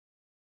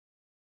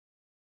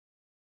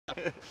How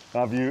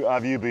have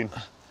you been?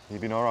 You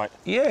been all right?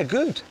 Yeah,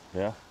 good.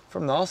 Yeah?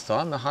 From last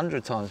time,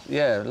 100 times.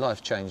 Yeah,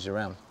 life changed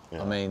around.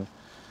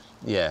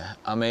 Yeah.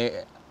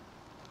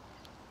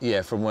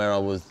 Yeah, from where I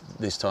was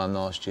this time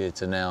last year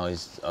to now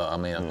is, I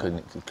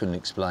couldn't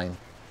explain.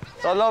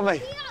 So love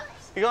me.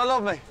 You gotta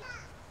love me.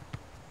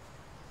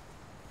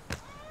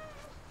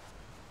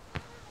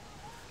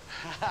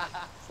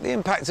 The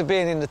impact of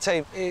being in the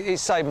team, it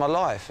saved my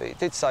life. It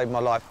did save my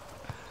life.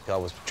 I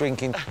was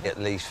drinking at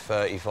least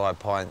 35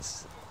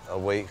 pints a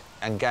week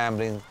and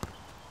gambling.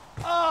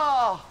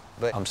 Oh!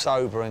 But I'm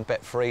sober and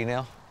bet-free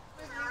now.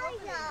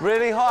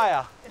 Really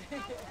higher?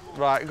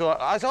 Right, go on.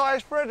 As high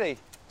as Freddie.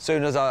 As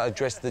soon as I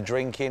addressed the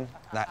drinking,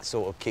 that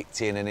sort of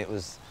kicked in, and it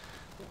was,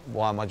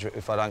 why am I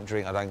if I don't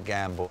drink, I don't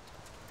gamble.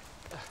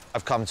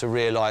 I've come to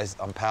realise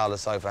I'm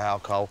powerless over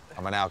alcohol.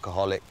 I'm an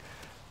alcoholic.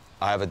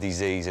 I have a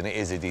disease, and it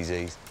is a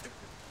disease.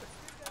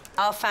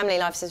 Our family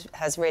life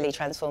has really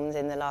transformed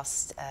in the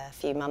last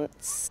few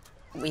months.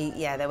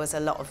 There was a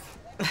lot of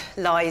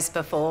lies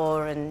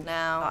before, and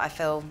now I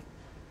feel,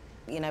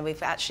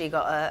 we've actually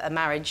got a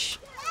marriage.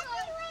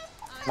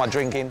 My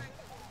drinking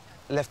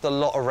left a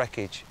lot of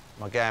wreckage.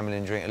 My gambling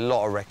and drinking, a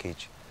lot of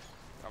wreckage.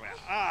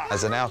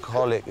 As an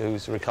alcoholic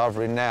who's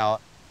recovering now,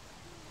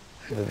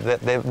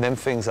 them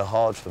things are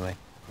hard for me.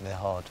 They're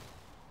hard.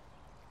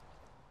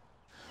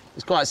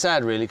 It's quite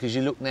sad, really, because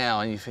you look now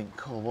and you think,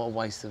 God, what a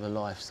waste of a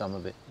life, some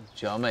of it.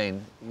 Do you know what I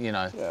mean?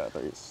 Yeah,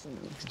 but it's...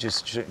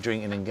 Just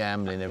drinking and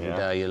gambling every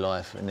day of your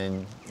life, and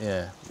then,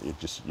 yeah.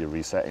 You're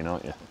resetting,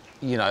 aren't you?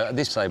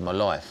 This saved my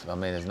life. I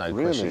mean, there's no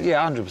really? question.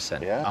 Yeah,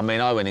 100%. Yeah? I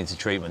mean, I went into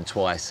treatment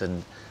twice,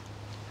 and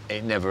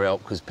it never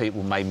helped because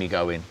people made me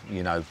go in.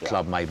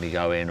 Club made me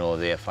go in, or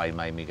the FA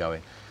made me go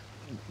in.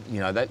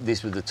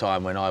 This was the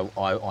time when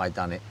I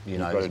done it. It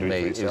was me.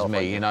 It was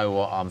me. You know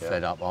what? I'm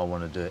fed up. I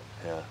want to do it.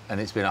 Yeah. And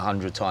it's been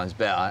 100 times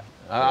better.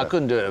 I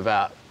couldn't do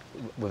it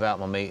without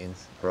my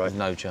meetings. Right. There's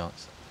no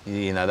chance.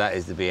 That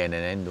is the be-end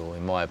and end-all,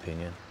 in my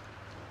opinion.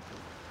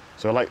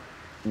 So,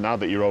 now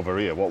that you're over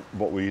here, what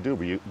will you do?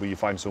 Will you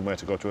find somewhere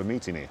to go to a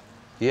meeting here?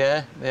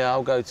 Yeah.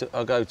 I'll go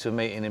to a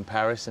meeting in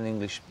Paris, an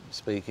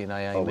English-speaking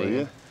AA meeting. Will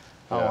you?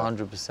 Oh, yeah.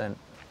 100%.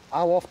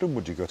 How often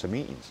would you go to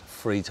meetings?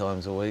 3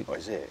 times a week. Oh,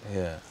 is it?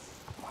 Yeah.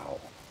 Wow.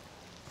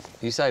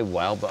 You say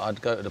wow, but I'd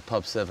go to the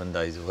pub 7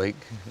 days a week.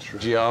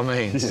 Do you know what I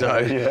mean?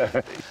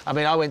 Yeah,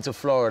 yeah. I went to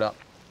Florida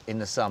in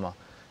the summer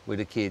with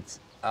the kids.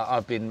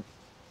 I've been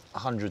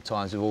 100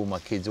 times with all my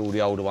kids, all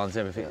the older ones,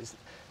 everything. Yeah.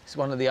 It's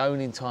one of the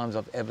only times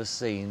I've ever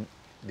seen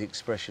the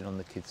expression on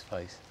the kid's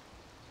face.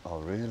 Oh,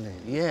 really?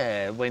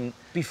 Yeah,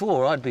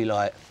 before I'd be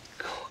like,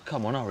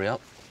 come on, hurry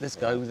up, let's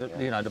go.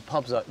 Yeah.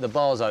 The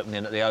bar's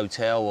opening at the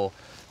hotel, or,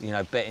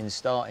 betting's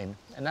starting,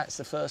 and that's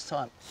the first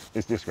time.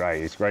 It's just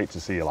great. It's great to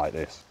see you like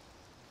this.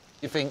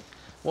 You think,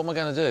 what am I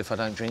going to do if I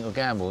don't drink or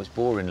gamble? It's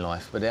boring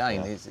life, but it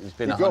ain't. Yeah. It's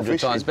been You've 100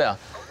 times better.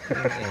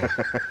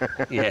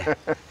 Yeah.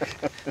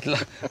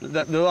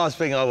 The last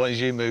thing I want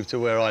is you move to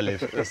where I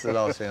live. That's the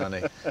last thing I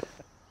need.